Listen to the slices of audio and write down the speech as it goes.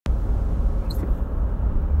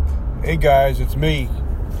Hey guys, it's me.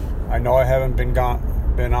 I know I haven't been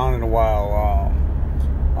on in a while.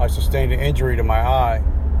 I sustained an injury to my eye,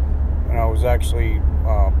 and I was actually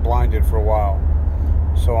blinded for a while.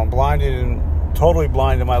 So I'm totally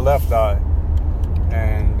blind in my left eye,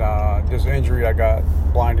 and this injury I got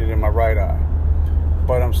blinded in my right eye.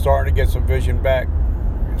 But I'm starting to get some vision back,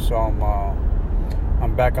 so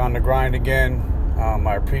I'm back on the grind again.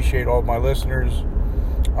 I appreciate all of my listeners.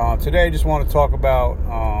 Today I just want to talk about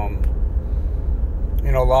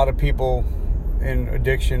a lot of people in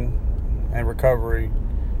addiction and recovery,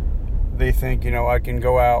 they think, I can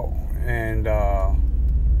go out and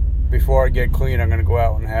before I get clean, I'm going to go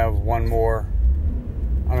out and have one more.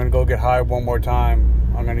 I'm going to go get high one more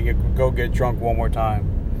time. I'm going to go get drunk one more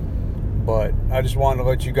time. But I just wanted to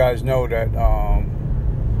let you guys know that a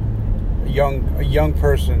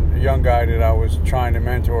young guy that I was trying to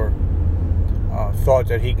mentor thought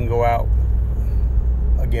that he can go out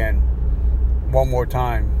again one more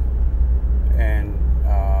time, and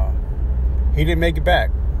he didn't make it back.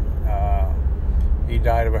 He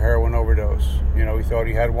died of a heroin overdose. He thought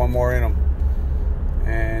he had one more in him,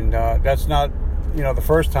 and that's not the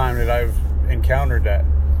first time that I've encountered that.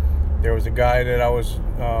 There was a guy that I was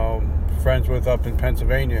friends with up in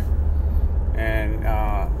Pennsylvania, and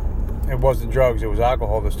it wasn't drugs, it was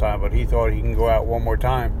alcohol this time, but he thought he can go out one more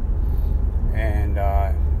time, and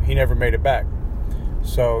he never made it back.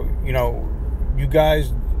 So you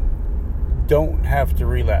guys don't have to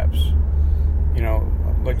relapse.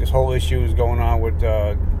 Like this whole issue is going on with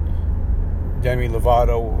Demi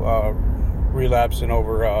Lovato relapsing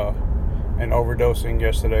over and overdosing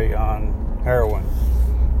yesterday on heroin.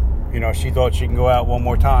 She thought she can go out one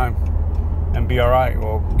more time and be all right.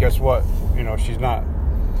 Well, guess what? She's not.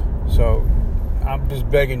 So I'm just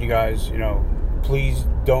begging you guys, please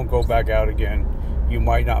don't go back out again. You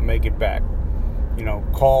might not make it back.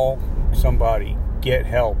 Call somebody, get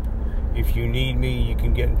help. If you need me, you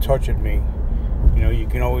can get in touch with me. You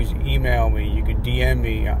can always email me, you can DM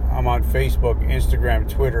me. I'm on Facebook, Instagram,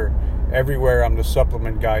 Twitter, everywhere. I'm the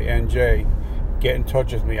Supplement Guy, NJ. Get in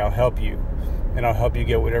touch with me, I'll help you, and I'll help you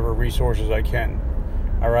get whatever resources I can.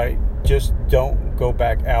 All right, just don't go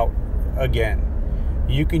back out again.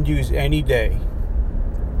 You can use any day,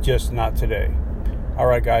 just not today. All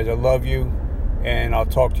right, guys, I love you, and I'll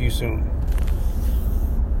talk to you soon.